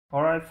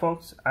Alright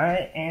folks,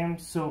 I am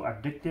so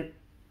addicted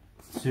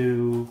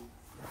to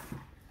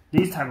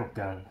these type of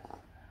gun.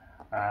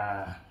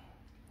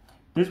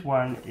 This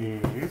one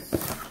is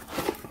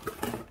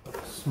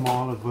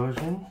smaller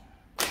version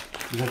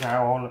because I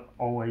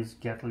always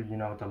get, you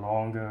know, the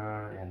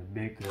longer and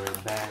bigger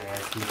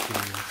badass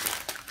looking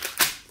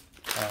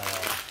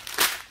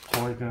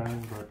toy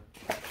gun, but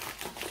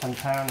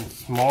sometimes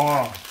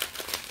small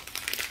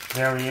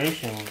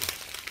variation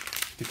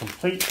to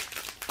complete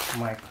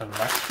my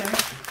collection.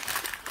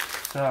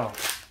 So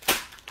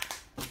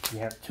we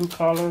have two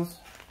colors,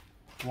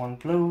 one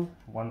blue,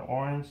 one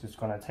orange. It's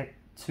gonna take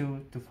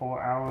 2 to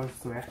 4 hours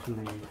to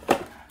actually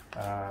it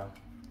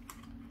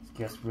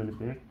gets really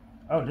big.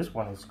 Oh, this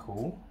one is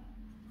cool.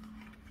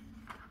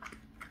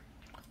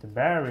 The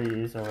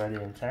battery is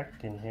already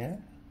intact in here.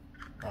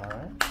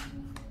 Alright,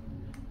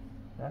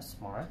 that's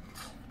smart.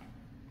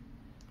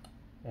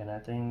 And I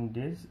think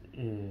this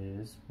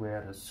is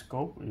where the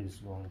scope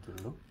is going to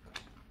look.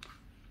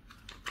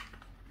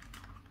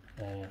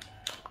 And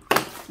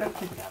let's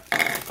check it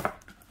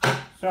out.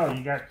 So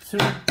you got two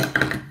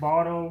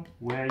bottles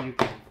where you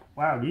can,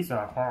 wow, these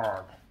are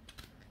hard.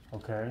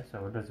 Okay,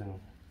 so it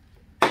doesn't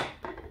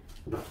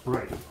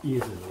break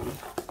easily.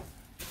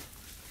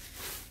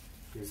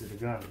 This is the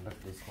gun, look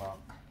at this lock.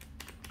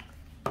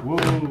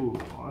 Whoa,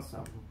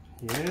 awesome.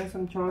 Here's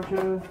some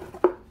charger,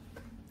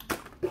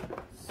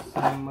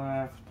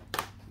 some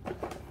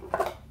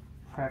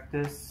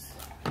practice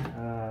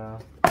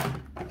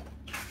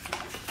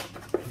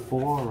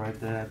ball right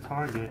there,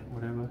 target,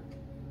 whatever,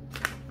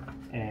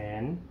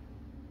 and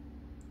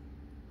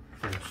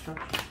the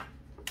instruction.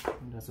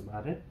 That's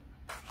about it.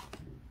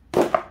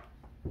 You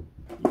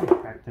can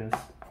practice,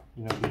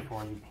 you know,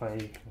 before you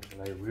play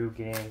like a real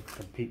game,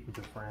 compete with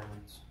your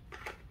friends.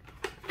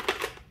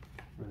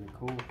 Really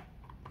cool.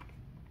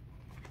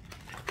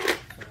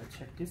 So let's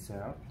check this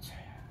out.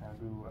 How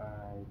do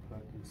I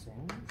plug this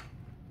in?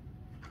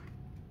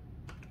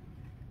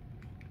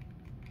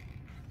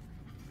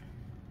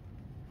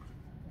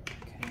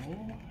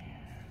 Okay.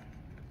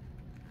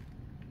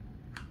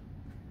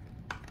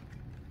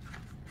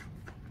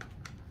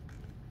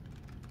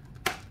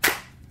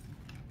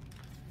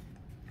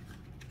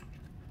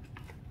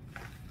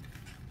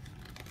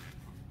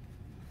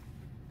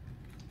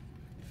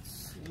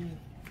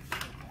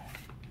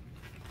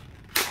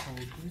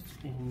 Hold this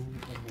in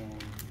and then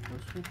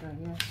push it, I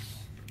guess.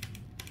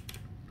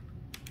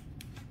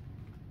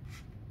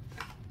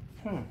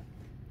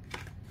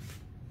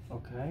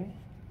 Okay.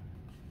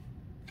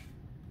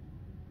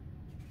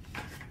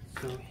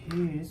 So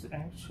here's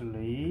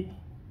actually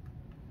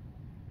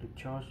the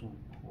charging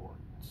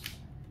ports,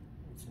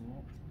 isn't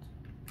it?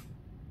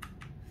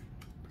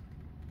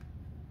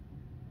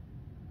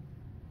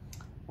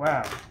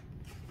 Wow.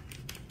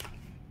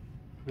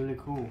 Really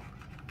cool.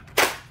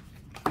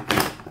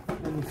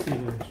 Let me see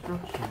the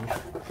instructions.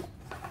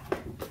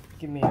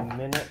 Give me a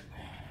minute.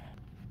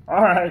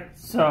 Alright,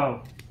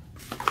 so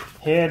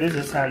here, this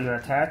is how you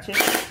attach it.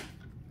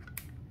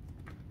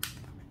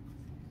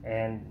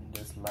 And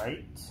this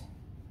light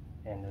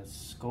and the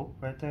scope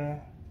right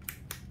there.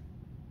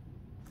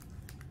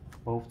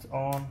 Both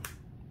on,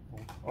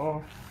 both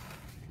off.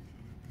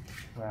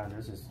 Wow,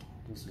 this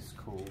is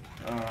cool.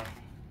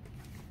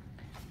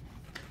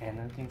 And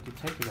I think to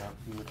take it out,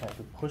 you would have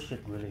to push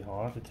it really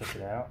hard to take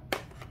it out.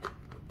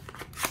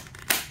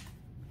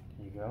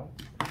 There you go.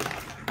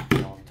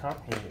 And on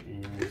top here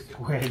is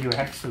where you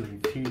actually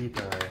feed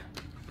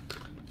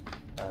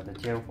the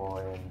gel ball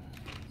in.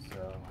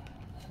 So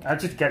I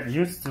just got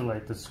used to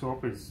like the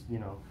scope is, you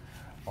know,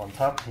 on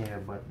top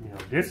here, but you know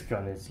this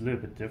gun is a little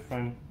bit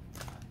different.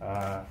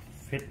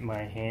 Fit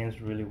my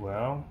hands really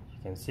well. You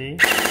can see.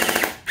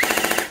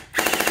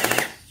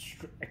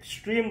 It's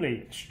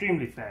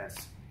extremely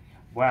fast.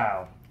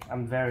 Wow,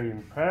 I'm very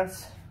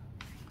impressed.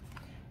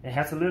 It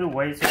has a little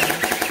weight on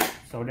it,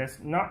 so there's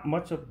not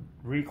much of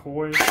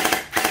recoil.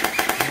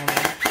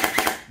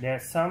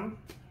 There's some.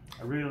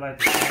 I really like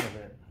the sound of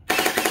it.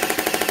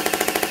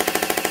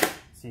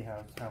 See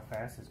how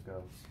fast it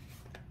goes.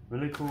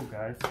 Really cool,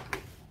 guys.